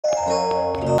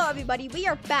Hello everybody, we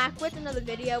are back with another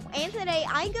video, and today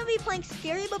I'm gonna be playing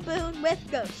Scary Baboon with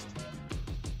Ghost.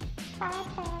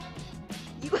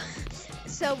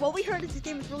 So what we heard is this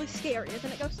game is really scary, isn't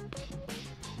it, Ghost?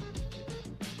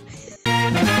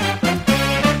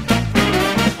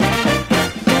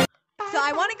 So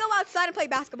I want to go outside and play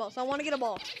basketball, so I want to get a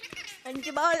ball. I need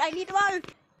the ball, I need the ball.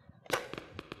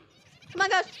 Come on,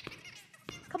 Ghost.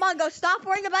 Come on, Ghost, stop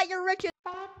worrying about your riches.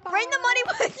 Bring the money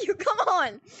with you, come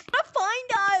on.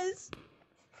 Find us.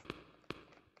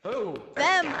 Who?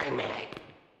 Them.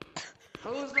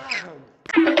 Who's that?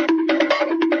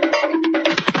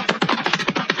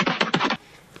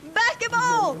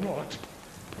 Basketball. No, what?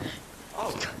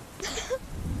 Oh.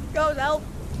 Go, help.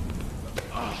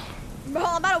 Bro,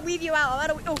 I'm about to weave you out.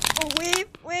 I'm about to weave.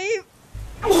 Where'd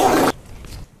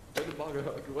the ball go?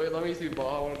 Wait, let me see the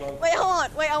ball. I want to. Wait, hold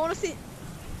on. Wait, I want to see.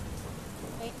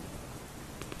 Wait.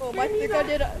 Oh, I think I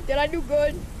did. Did I do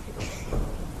good?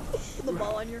 The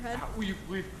ball on your head. Weave.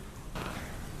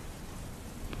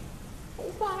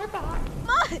 Oh, bye. Come on.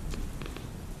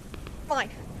 Fine.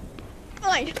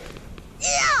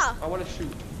 Yeah. I want to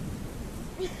shoot.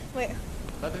 Wait.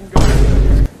 That didn't go.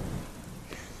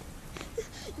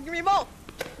 Give me a ball.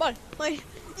 Come on. Wait.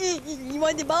 You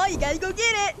want the ball? You gotta go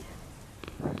get it.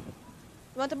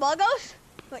 You want the ball, Ghost?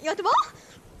 You want the ball?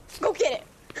 Go get it.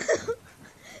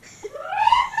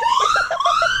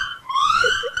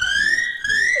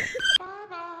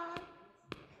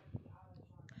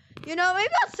 You know,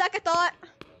 maybe on second thought,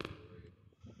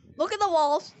 look at the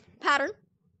walls pattern.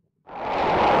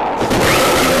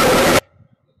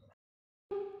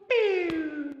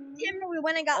 We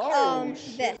went and got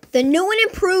this. The new and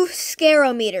improved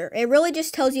Scarometer. It really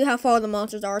just tells you how far the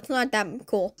monsters are. It's not that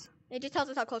cool. It just tells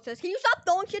us how close it is. Can you stop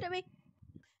throwing shit at me?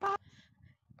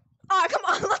 Alright, come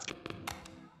on, let's go.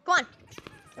 Come on.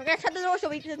 We're gonna shut the door so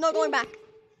there's no going back.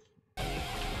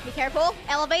 Be careful.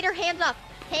 Elevator, hands up.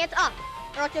 Hands up.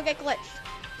 Or else you'll get glitched.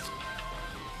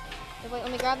 Wait, let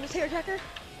me grab this hair checker.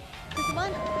 Come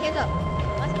on. Hands up.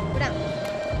 Let's go down.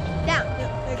 Down.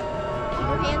 There you go. Keep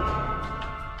your hand.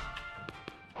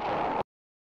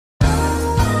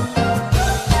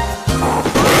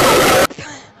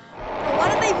 Why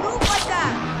did they move like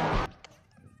that?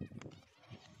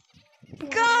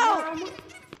 Go!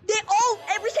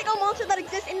 Every single monster that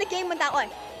exists in the game went that way.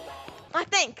 I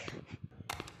think.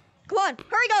 Come on.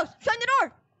 Hurry, Ghost. Shut the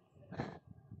door.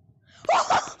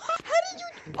 How did you?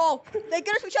 Oh, thank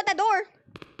goodness we shut that door.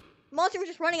 Monster was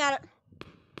just running at it.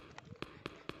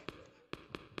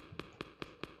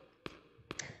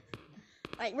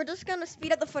 Alright, we're just gonna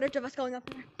speed up the footage of us going up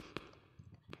there.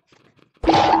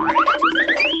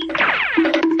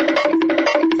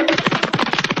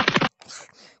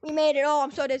 We made it. Oh,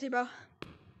 I'm so dizzy, bro.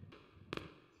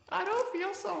 I don't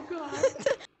feel so good.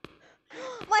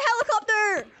 My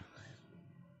helicopter!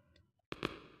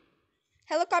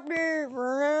 Helicopter!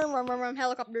 Vroom,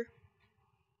 helicopter.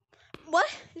 What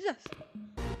is this?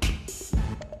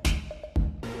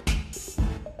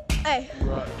 Hey.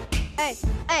 Right. Hey.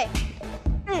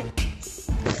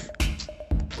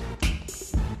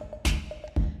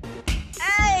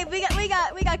 Hey, we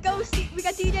got Ghost. We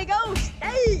got DJ Ghost.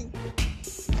 Hey.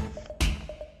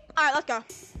 All right, let's go.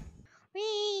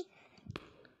 Wee.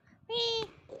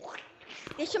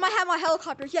 They should might have my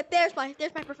helicopters. Yep, there's my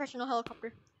professional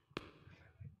helicopter.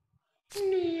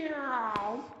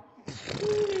 Meow.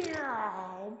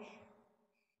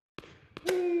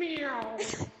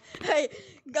 Hey,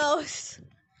 Ghost.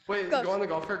 Wait, Ghost. go on the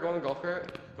golf cart.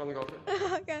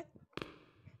 Okay.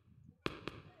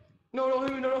 No,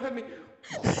 don't hit me.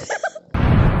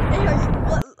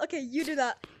 Okay, you do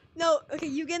that. No, okay,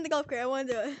 you get in the golf cart. I want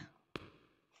to do it.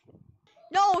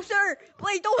 No, sir,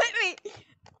 please don't hit me.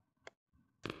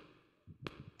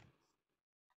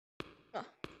 Oh.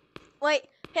 Wait,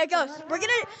 here it goes. We're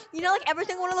gonna, like every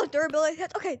single one of those durability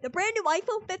tests. Okay, the brand new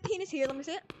iPhone 15 is here. Let me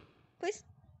see it, please.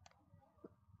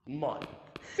 Mud.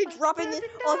 Be dropping it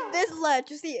off this ledge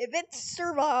to see if it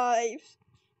survives.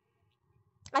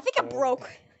 I think it broke.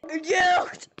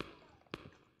 Yoked.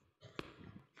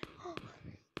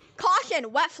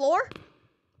 Caution, wet floor.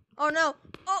 Oh no.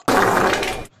 Oh.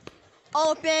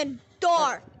 Open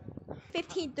door.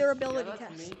 15 durability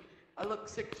test. Me. I look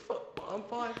 6 foot, but I'm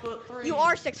 5'3". You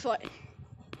are 6 foot.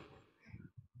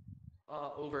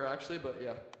 Over actually, but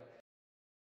yeah.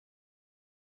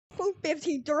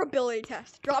 15 durability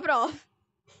test. Drop it off.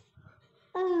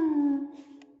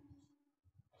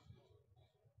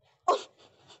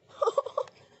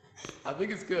 I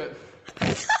think it's good.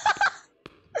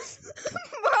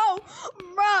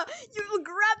 Bro, you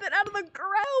grab it out of the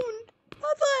ground.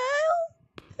 What the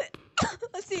hell?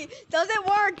 Let's see. Does it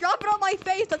work? Drop it on my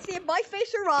face. Let's see if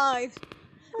face survives.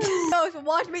 Ghost,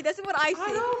 watch me. This is what I see.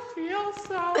 I don't feel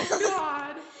so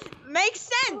good. Makes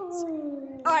sense.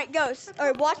 All right, Ghost. All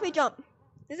right, watch me jump.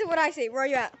 This is what I see. Where are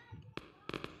you at?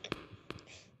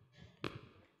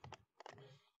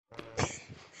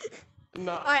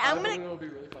 No. All right, I'm I gonna. think it'll be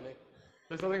really funny.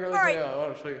 There's something really All funny right. I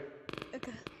want to show you.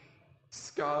 Okay.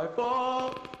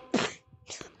 Skyfall. All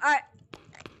right.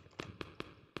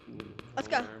 Let's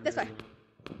go this way.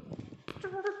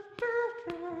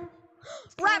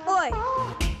 Rat boy.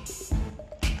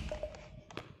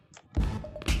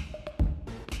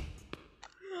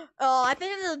 Oh, I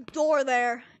think there's a door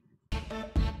there.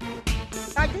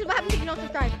 Alright, this is what happens if you don't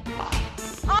subscribe.